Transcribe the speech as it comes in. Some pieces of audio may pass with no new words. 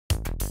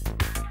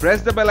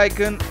Press the bell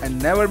icon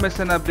and never miss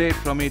an update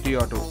from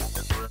ETAuto.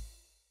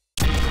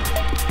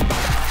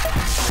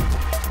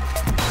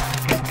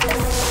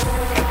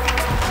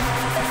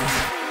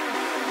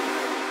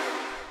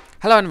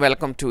 Hello and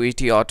welcome to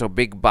ETAuto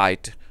Big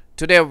Bite.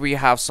 Today we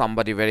have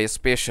somebody very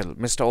special,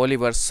 Mr.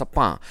 Oliver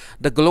Sappin,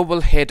 the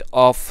global head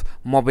of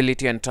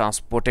mobility and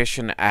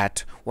transportation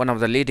at one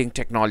of the leading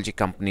technology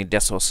company,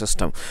 Dassault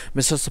Systems.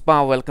 Mr.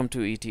 Sappin, welcome to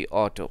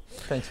ETAuto.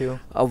 Thank you.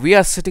 We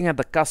are sitting at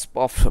the cusp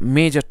of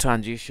major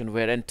transition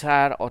where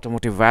entire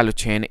automotive value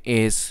chain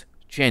is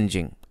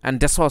changing, and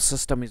Dassault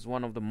Systems is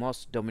one of the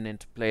most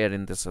dominant player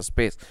in this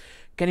space.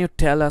 Can you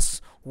tell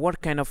us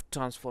what kind of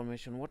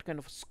transformation, what kind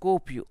of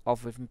scope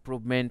of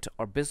improvement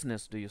or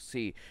business do you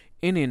see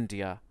in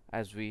India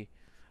as we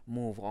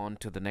move on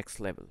to the next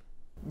level?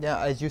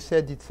 Yeah, as you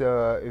said, it's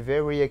a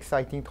very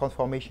exciting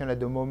transformation at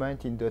the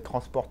moment in the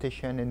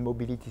transportation and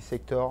mobility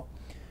sector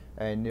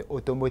and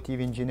automotive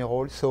in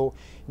general. So,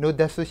 you know,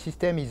 Dassault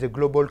Systems is a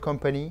global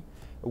company.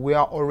 We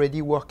are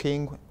already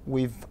working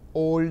with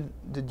all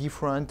the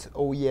different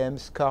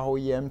OEMs, car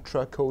OEM,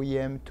 truck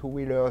OEM,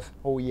 two-wheelers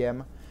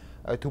OEM,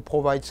 to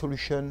provide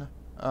solution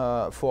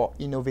for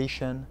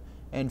innovation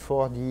and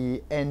for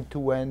the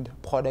end-to-end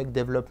product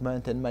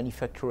development and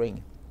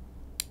manufacturing.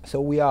 So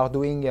we are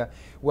doing,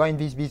 we're in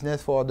this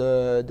business for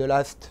the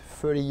last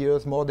 30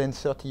 years, more than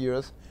 30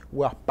 years.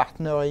 We are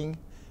partnering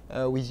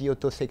with the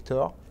auto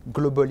sector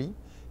globally.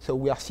 So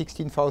we are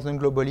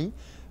 16,000 globally.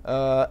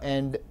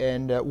 And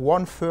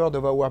 1/3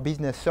 of our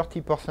business,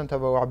 30%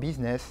 of our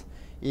business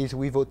is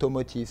with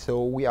automotive.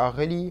 So we are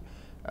really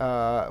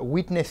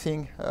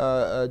witnessing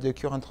the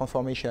current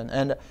transformation.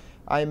 And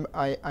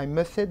I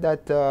must say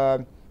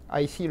that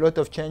I see a lot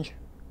of change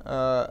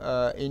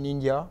in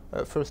India.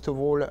 First of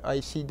all,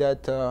 I see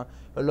that a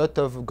lot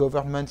of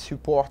government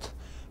support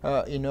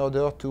in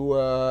order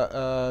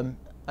to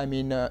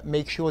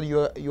make sure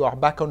you are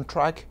back on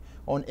track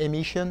on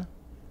emission,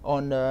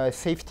 on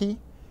safety,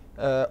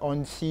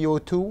 on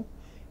CO2,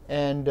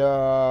 and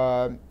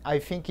I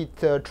think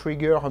it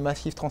triggers a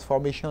massive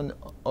transformation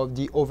of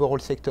the overall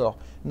sector,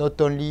 not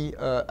only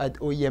at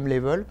OEM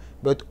level,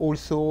 but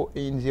also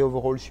in the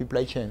overall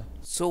supply chain.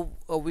 So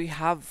we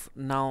have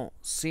now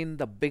seen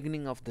the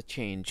beginning of the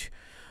change.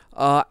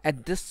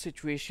 At this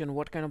situation,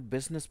 what kind of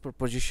business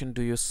proposition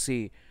do you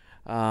see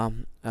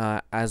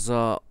as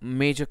a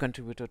major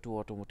contributor to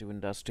automotive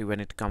industry when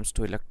it comes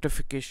to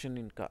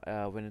electrification,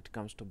 when it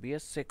comes to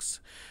BS6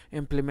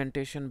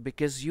 implementation?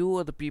 Because you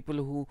are the people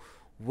who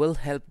will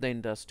help the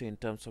industry in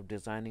terms of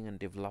designing and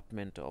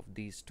development of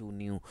these two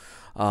new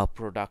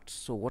products.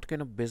 So what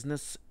kind of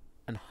business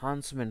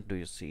enhancement do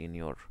you see in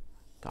your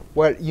company?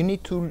 Well, you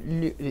need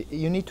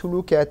to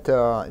look at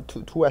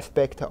two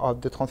aspects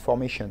of the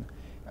transformation.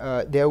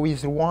 There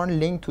is one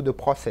link to the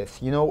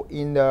process. You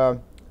know,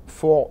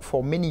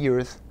 for many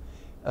years,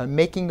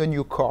 making a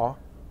new car,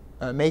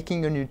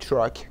 making a new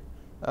truck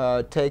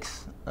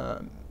takes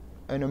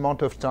an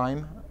amount of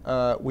time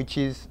which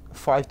is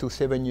 5 to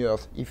 7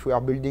 years if we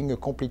are building a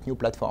complete new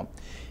platform.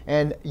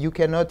 And you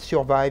cannot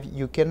survive,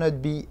 you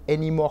cannot be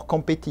any more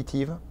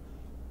competitive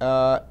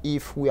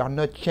if we are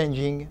not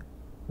changing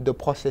the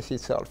process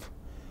itself.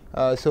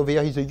 So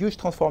there is a huge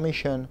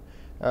transformation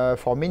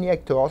for many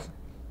actors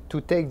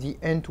to take the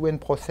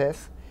end-to-end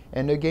process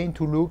and again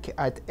to look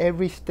at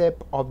every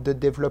step of the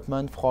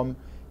development from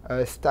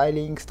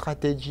styling,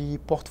 strategy,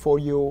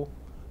 portfolio,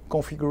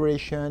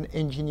 configuration,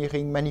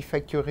 engineering,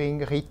 manufacturing,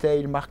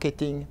 retail,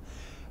 marketing.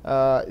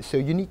 So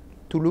you need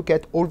to look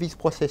at all these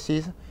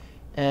processes,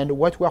 and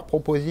what we are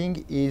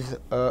proposing is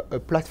a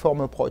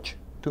platform approach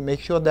to make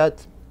sure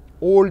that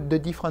all the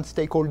different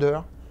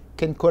stakeholders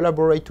can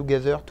collaborate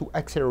together to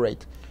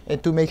accelerate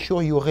and to make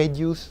sure you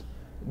reduce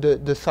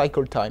the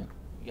cycle time.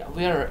 Yeah,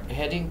 we are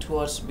heading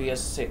towards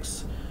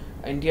BS6.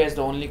 India is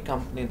the only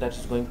company that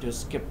is going to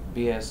skip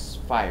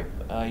BS5.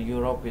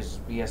 Europe is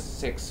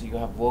BS6. You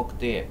have worked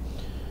there.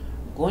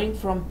 Going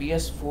from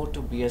BS4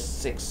 to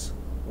BS6,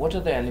 what are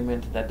the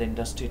elements that the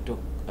industry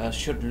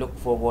should look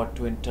forward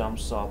to in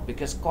terms of,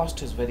 because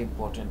cost is very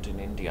important in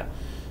India.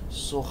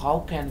 So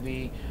how can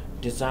we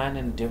design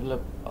and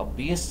develop a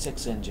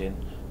BS6 engine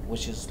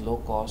which is low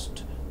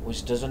cost,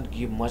 which doesn't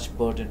give much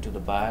burden to the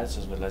buyers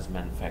as well as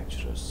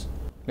manufacturers?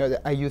 No,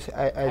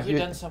 have you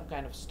done some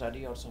kind of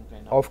study or some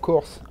kind of? Of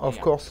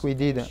course we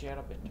did. Share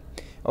a bit.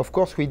 Of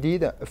course we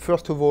did.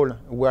 First of all,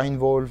 we're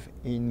involved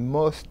in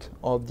most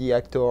of the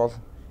actors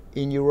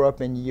in Europe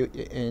and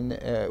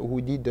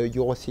who did the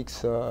Euro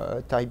 6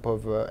 type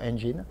of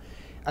engine.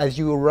 As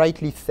you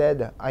rightly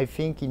said, I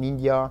think in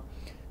India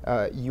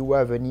you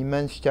have an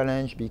immense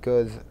challenge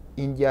because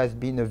India has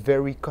been a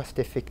very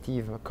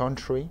cost-effective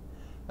country,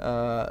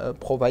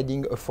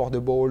 providing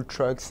affordable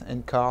trucks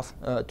and cars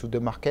to the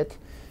market.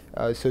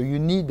 So you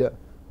need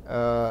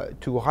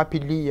to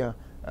rapidly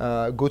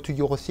go to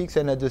Euro 6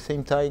 and at the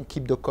same time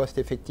keep the cost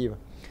effective.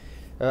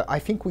 I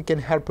think we can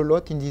help a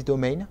lot in this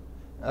domain,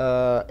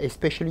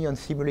 especially on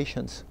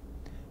simulations,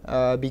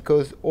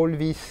 because all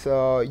these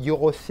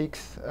Euro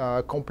 6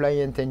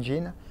 compliant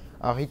engine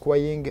are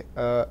requiring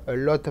a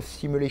lot of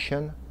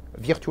simulation,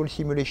 virtual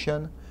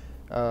simulation,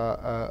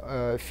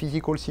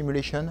 physical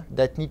simulation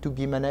that need to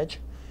be managed.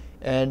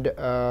 And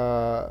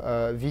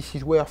this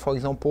is where, for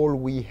example,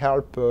 we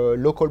help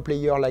local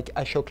players like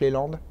ASHOK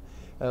LEYLAND.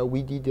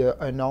 We did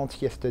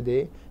announce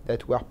yesterday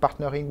that we are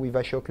partnering with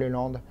ASHOK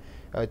LEYLAND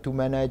to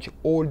manage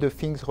all the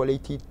things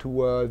related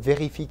to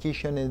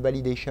verification and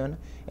validation,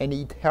 and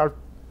it helped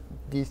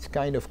this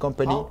kind of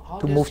company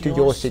to move to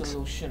Euro 6. How does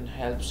your solution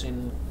helps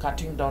in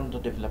cutting down the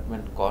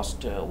development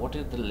cost? What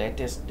is the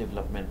latest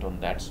development on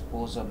that?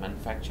 Suppose a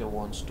manufacturer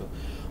wants to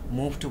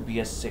move to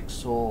BS6,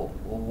 so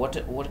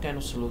what kind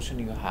of solution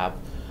you have?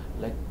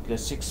 Like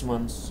 6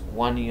 months,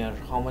 1 year,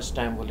 how much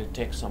time will it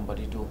take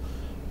somebody to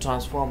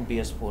transform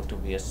BS4 to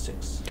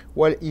BS6?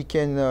 Well, you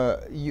can,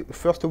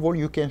 first of all,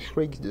 you can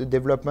shrink the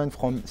development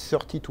from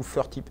 30 to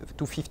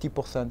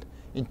 50%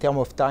 in terms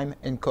of time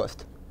and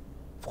cost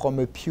from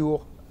a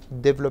pure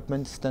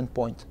development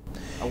standpoint.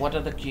 What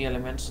are the key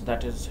elements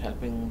that is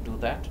helping do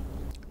that?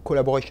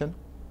 Collaboration.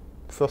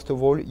 First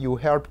of all, you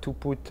help to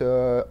put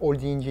all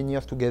the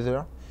engineers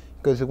together,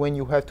 because when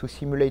you have to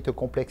simulate a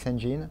complex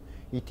engine,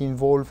 it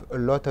involves a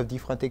lot of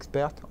different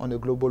experts on a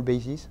global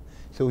basis.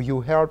 So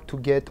you help to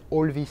get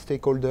all the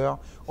stakeholders,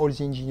 all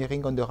the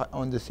engineering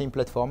on the same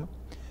platform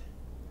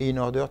in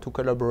order to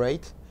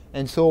collaborate.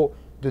 And so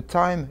the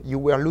time you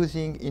were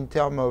losing in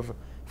terms of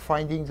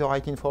finding the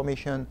right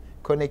information,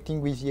 connecting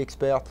with the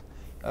expert,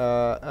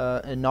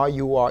 and now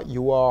you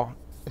are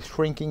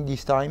shrinking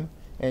this time,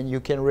 and you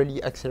can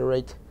really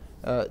accelerate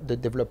the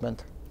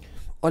development.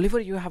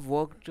 Oliver, you have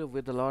worked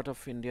with a lot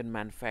of Indian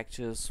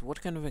manufacturers.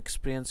 What kind of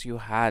experience you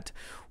had?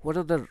 What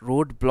are the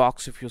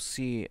roadblocks if you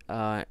see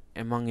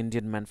among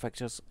Indian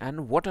manufacturers,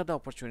 and what are the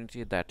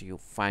opportunities that you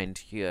find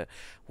here?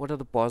 What are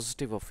the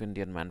positive of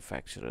Indian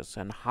manufacturers,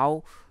 and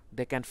how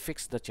they can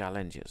fix the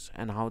challenges,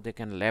 and how they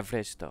can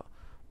leverage the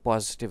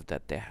positive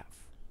that they have?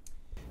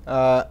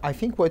 I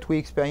think what we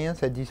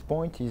experience at this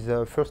point is,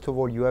 first of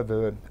all, you have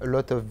a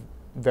lot of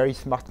very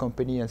smart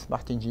companies and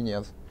smart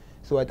engineers.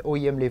 So at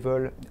OEM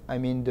level, I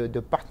mean,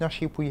 the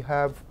partnership we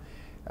have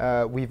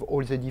with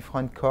all the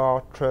different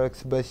car,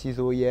 trucks, buses,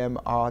 OEM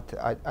are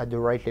at the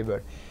right level.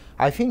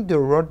 I think the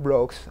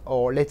roadblocks,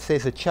 or let's say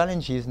the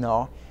challenges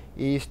now,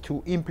 is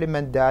to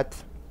implement that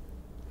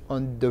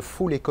on the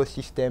full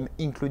ecosystem,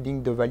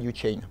 including the value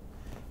chain.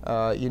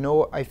 You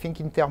know, I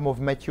think in terms of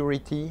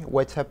maturity,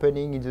 what's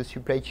happening in the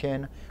supply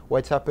chain,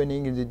 what's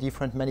happening in the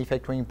different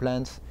manufacturing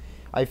plants,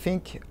 I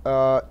think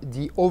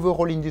the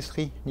overall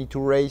industry need to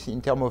raise in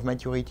terms of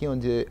maturity on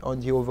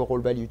the overall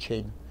value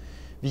chain.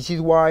 This is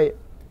why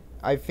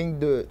I think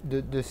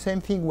the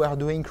same thing we are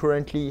doing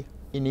currently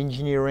in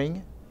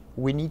engineering,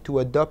 we need to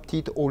adopt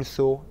it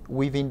also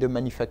within the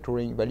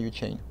manufacturing value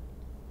chain.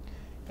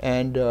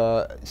 And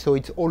so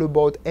it's all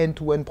about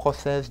end-to-end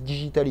process,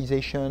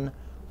 digitalization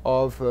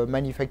of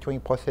manufacturing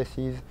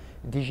processes,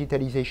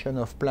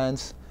 digitalization of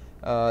plants.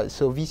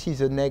 So this is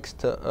the next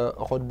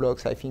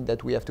roadblocks I think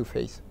that we have to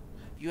face.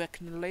 You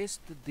acknowledged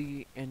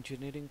the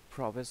engineering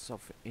prowess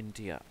of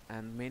India,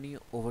 and many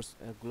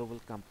global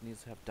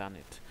companies have done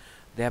it.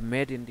 They have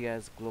made India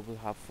as global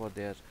hub for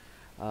their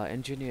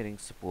engineering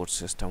support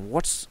system.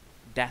 What's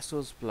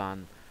Dassault's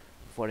plan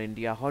for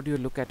India? How do you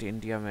look at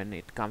India when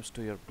it comes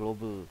to your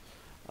global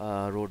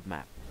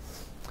roadmap?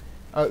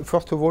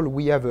 First of all,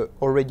 we have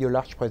already a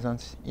large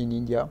presence in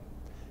India.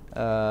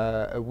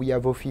 We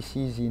have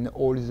offices in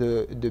all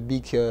the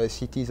big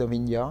cities of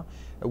India.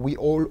 We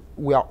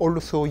are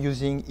also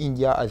using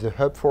India as a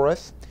hub for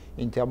us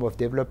in terms of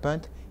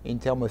development, in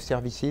terms of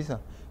services.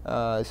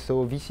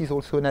 So this is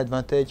also an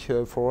advantage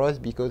for us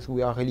because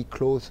we are really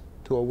close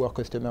to our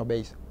customer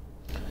base.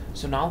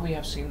 So now we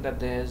have seen that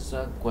there's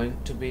going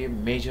to be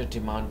major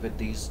demand with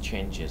these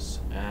changes,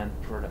 and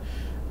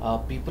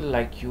people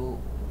like you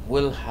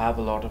will have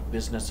a lot of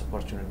business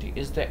opportunity.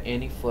 Is there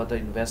any further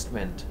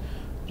investment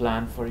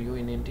plan for you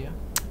in India?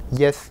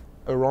 Yes,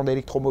 around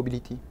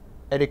electromobility.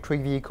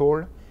 Electric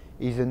vehicle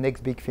is the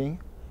next big thing.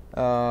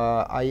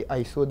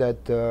 I saw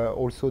that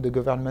also the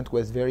government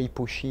was very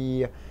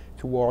pushy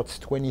towards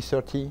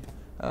 2030.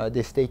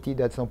 They stated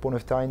at some point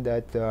of time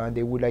that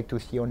they would like to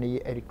see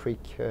only electric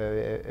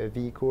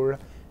vehicle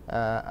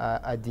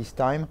at this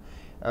time.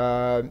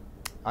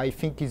 I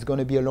think it's going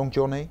to be a long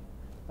journey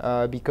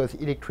because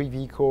electric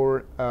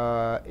vehicle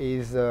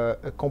is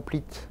a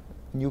complete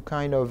new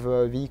kind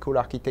of vehicle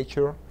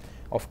architecture.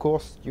 Of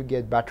course, you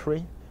get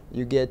battery,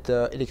 you get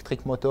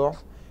electric motors,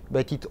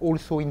 but it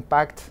also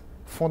impacts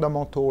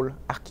fundamental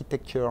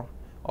architecture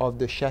of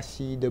the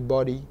chassis, the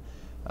body.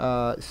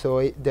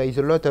 So there is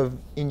a lot of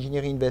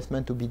engineering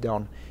investment to be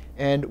done.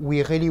 And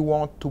we really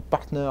want to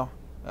partner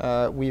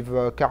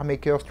with car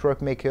makers,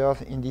 truck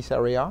makers in this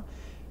area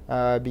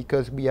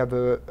because we have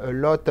a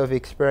lot of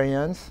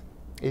experience,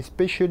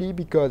 especially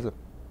because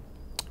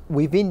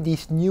within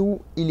this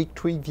new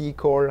electric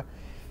vehicle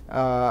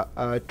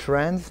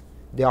trends,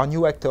 there are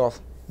new actors,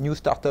 new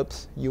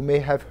startups. You may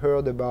have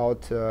heard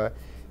about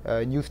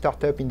new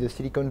startup in the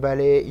Silicon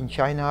Valley, in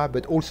China,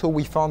 but also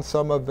we found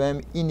some of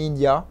them in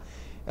India.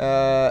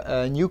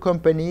 New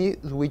companies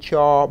which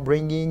are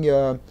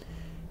bringing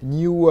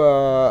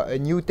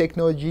new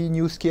technology,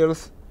 new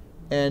skills,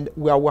 and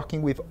we are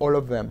working with all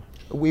of them.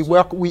 We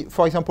work with,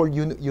 for example,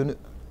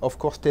 of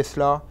course,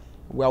 Tesla.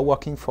 We are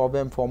working for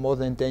them for more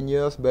than 10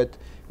 years, but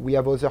we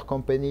have other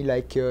companies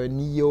like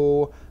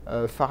NIO,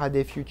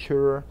 Faraday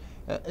Future,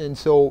 and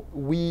so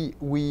we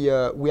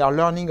are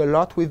learning a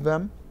lot with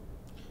them.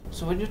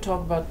 So when you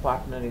talk about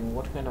partnering,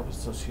 what kind of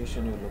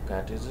association you look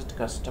at? Is it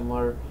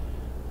customer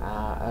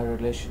a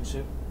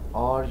relationship,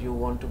 or you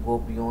want to go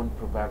beyond,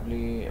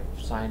 probably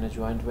sign a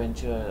joint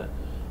venture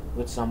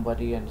with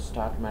somebody and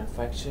start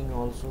manufacturing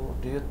also?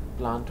 Do you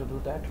plan to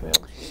do that way?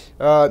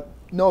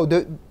 No,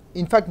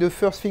 in fact, the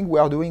first thing we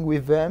are doing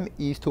with them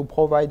is to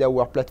provide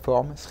our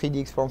platform, 3D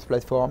Experience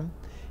platform,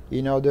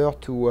 in order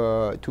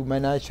to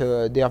manage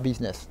their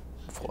business.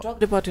 You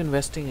talked about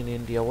investing in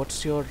India.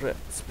 What's your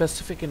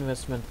specific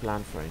investment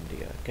plan for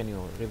India? Can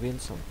you reveal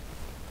some?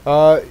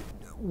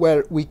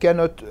 Well, we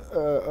cannot.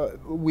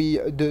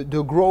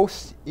 The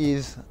growth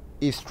is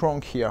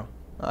strong here.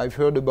 I've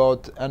heard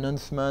about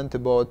announcement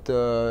about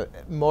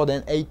more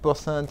than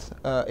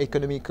 8%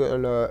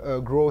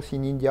 economical growth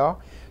in India.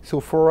 So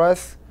for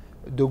us,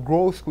 the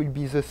growth will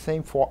be the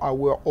same for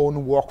our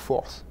own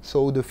workforce.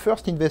 So the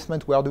first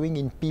investment we are doing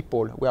in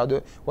people,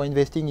 we're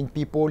investing in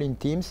people, in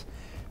teams.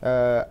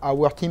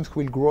 Our teams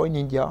will grow in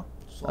India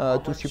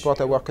to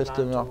support our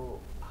customers. Plan to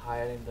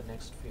hire in the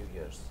next few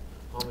years?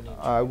 How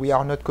many? We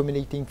are not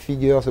communicating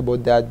figures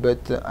about that,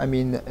 but I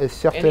mean,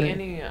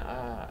 any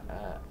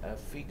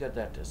figure,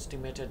 that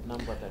estimated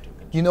number that you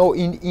can. You know,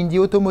 in the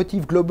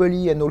automotive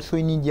globally and also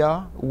in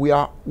India, we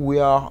are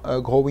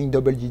growing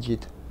double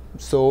digit.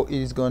 So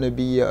it's going to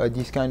be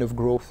this kind of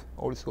growth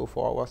also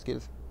for our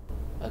skills.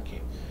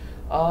 Okay.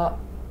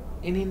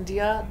 In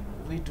India,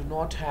 we do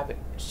not have,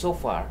 so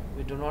far,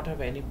 we do not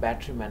have any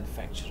battery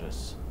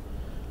manufacturers.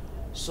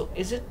 So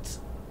is it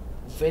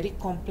very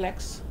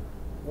complex?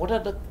 What are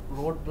the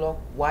roadblocks?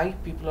 Why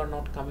people are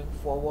not coming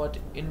forward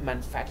in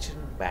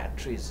manufacturing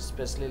batteries,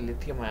 especially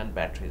lithium-ion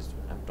batteries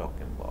I'm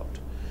talking about?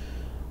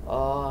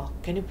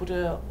 Can you put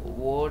a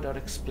word or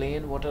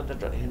explain what are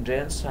the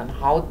hindrances and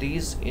how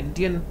these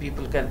Indian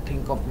people can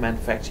think of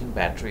manufacturing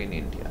battery in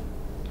India?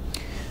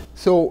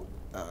 So,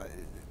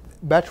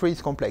 battery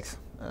is complex,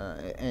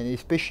 and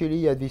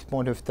especially at this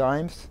point of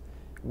times,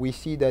 we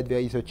see that there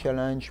is a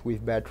challenge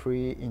with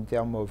battery in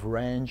terms of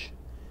range,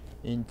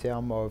 in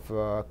terms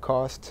of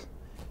cost,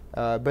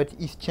 but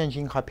it's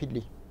changing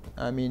rapidly.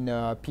 I mean,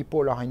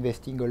 people are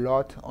investing a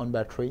lot on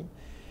battery.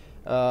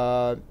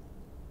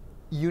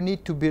 You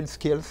need to build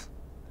skills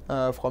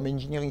from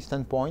engineering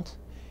standpoint,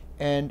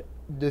 and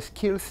the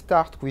skills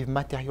start with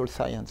material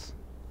science,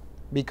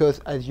 because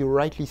as you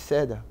rightly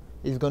said,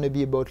 it's going to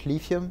be about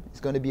lithium, it's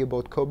going to be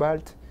about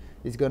cobalt,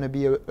 it's going to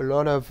be a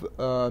lot of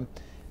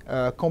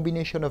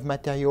combination of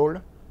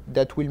material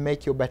that will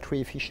make your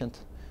battery efficient.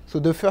 So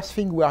the first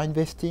thing we are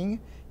investing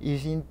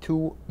is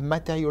into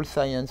material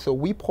science. So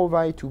we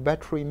provide to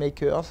battery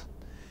makers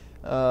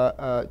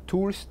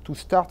tools to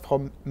start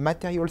from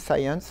material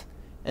science,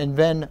 and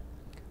then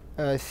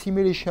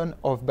simulation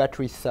of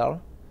battery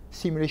cell,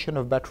 simulation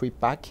of battery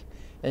pack,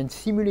 and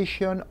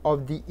simulation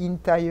of the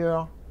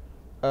entire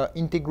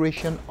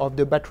integration of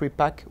the battery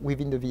pack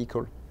within the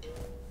vehicle.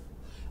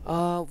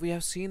 We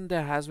have seen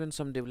there has been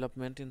some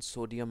development in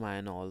sodium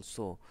ion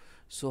also.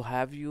 So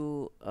have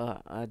you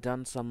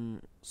done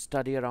some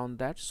study around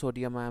that,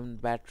 sodium ion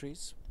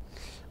batteries?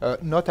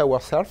 Not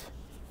ourselves,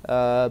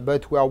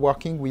 but we are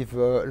working with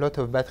a lot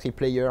of battery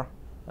players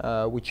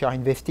which are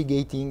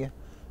investigating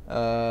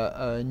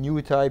a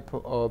new type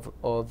of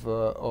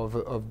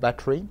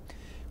battery.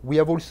 We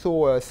have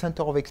also a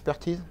center of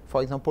expertise.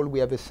 For example, we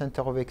have a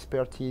center of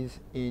expertise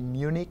in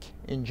Munich,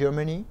 in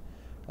Germany.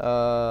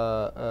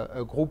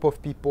 A group of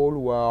people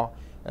who are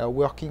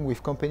working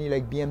with companies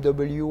like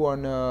BMW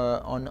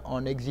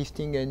on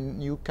existing and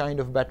new kind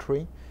of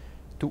battery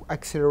to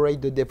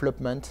accelerate the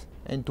development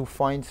and to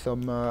find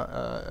some.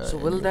 So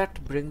will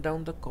that bring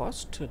down the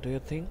cost? Do you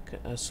think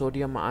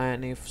sodium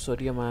ion, if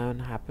sodium ion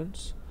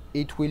happens?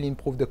 It will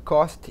improve the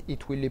cost,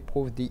 it will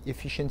improve the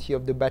efficiency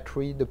of the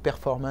battery, the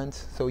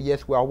performance. So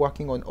yes, we are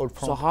working on all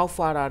fronts. So how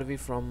far are we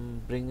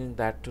from bringing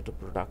that to the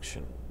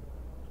production?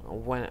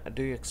 When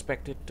do you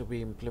expect it to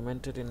be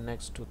implemented in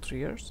next 2-3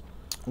 years?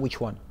 Which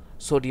one?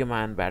 Sodium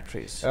ion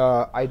batteries.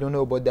 I don't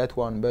know about that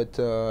one, but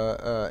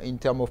in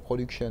terms of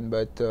production,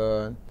 but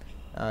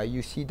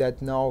you see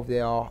that now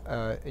there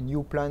are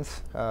new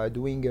plants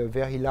doing a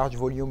very large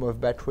volume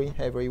of battery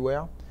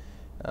everywhere.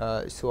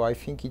 So I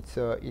think it's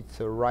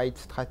a right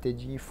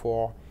strategy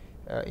for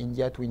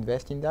India to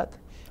invest in that.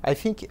 I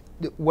think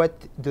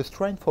what the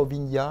strength of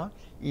India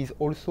is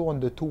also on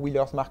the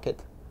two-wheelers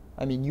market.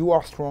 I mean, you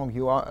are strong.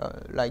 You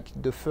are like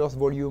the first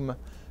volume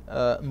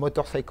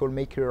motorcycle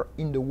maker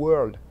in the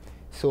world.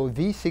 So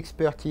this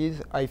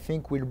expertise, I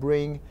think, will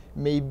bring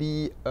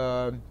maybe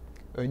a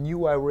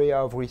new area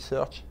of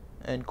research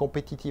and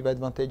competitive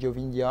advantage of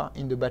India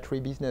in the battery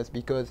business,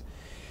 because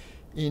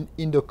in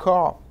the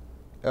car,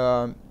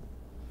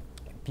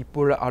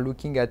 people are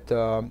looking at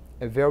a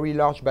very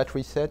large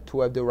battery set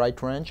to have the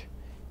right range.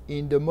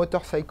 in the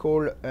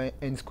motorcycle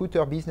and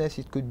scooter business,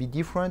 it could be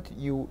different.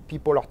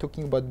 People are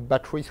talking about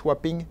battery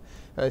swapping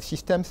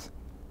systems.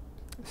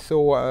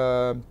 So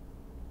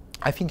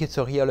I think it's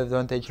a real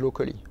advantage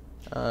locally.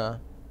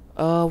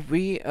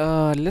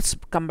 Let's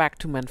come back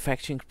to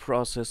manufacturing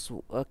process.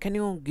 Can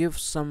you give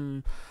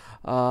some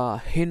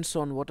hints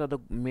on what are the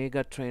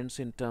mega trends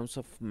in terms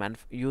of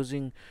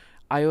using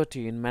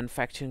IoT in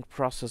manufacturing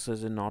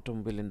processes in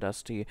automobile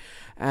industry,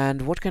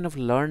 and what kind of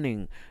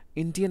learning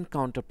Indian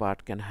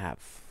counterpart can have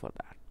for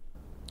that?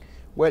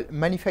 Well,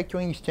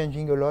 manufacturing is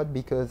changing a lot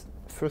because,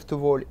 first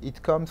of all,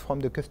 it comes from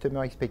the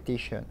customer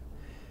expectation.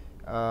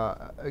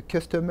 A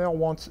customer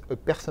wants a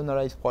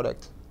personalized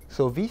product.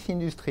 So this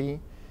industry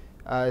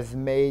has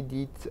made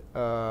it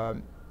a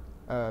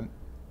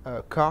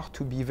car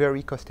to be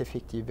very cost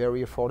effective,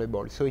 very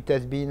affordable. So it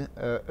has been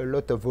a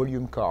lot of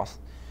volume cars.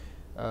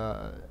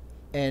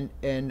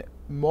 And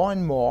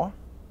more,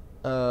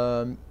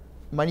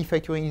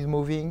 manufacturing is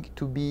moving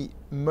to be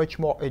much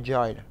more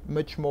agile,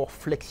 much more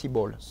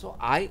flexible. So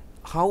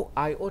how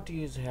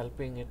IoT is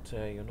helping it,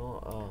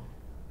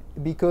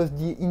 because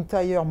the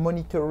entire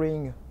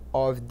monitoring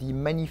of the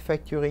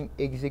manufacturing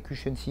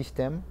execution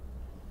system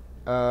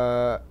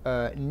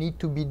need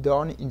to be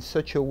done in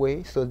such a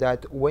way so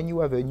that when you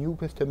have a new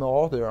customer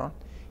order,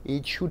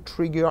 it should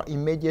trigger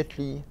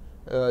immediately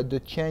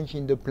the change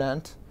in the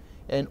plant.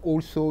 And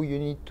also you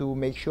need to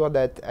make sure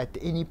that at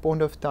any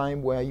point of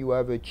time where you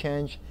have a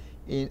change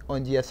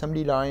on the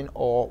assembly line,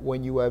 or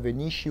when you have an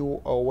issue,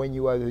 or when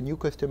you have a new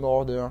customer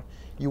order,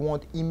 you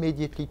want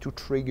immediately to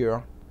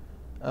trigger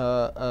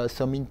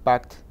some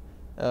impact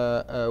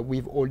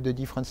with all the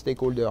different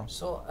stakeholders.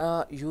 So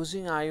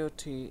using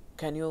IoT,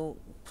 can you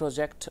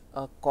project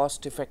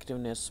cost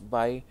effectiveness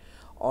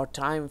or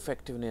time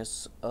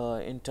effectiveness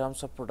in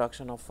terms of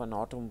production of an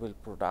automobile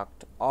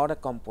product or a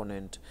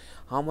component?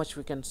 How much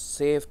we can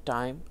save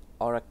time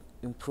or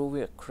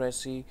improve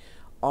accuracy,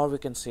 or we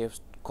can save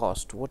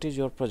cost? What is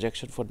your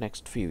projection for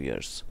next few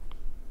years?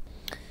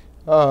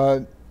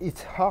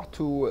 It's hard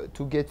to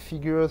get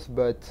figures,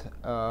 but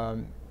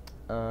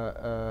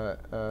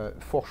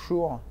for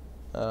sure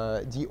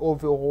the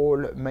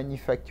overall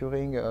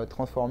manufacturing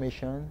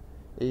transformation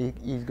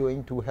is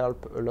going to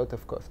help a lot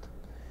of cost,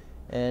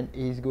 and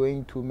is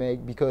going to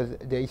make, because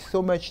there is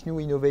so much new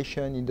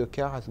innovation in the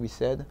car, as we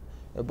said,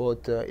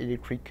 about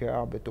electric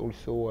car, but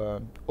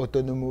also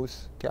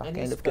autonomous car Any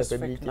kind of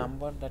specific capability.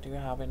 number that you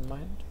have in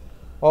mind?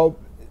 Oh,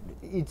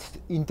 it's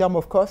in terms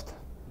of cost.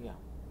 Yeah.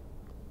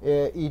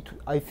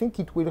 I think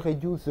it will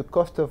reduce the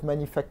cost of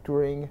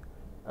manufacturing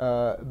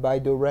by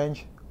the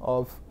range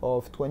of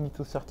 20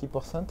 to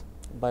 30%.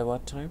 By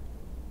what time?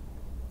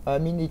 I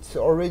mean, it's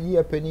already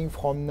happening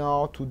from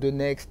now to the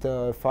next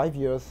 5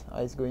 years.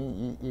 It's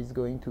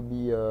going to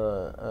be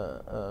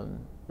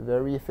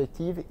very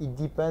effective. It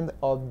depends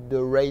on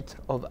the rate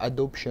of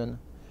adoption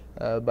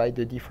by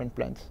the different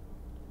plants.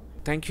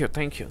 Thank you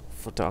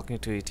for talking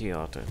to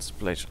ETAuto. It's a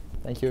pleasure.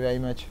 Thank you very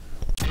much.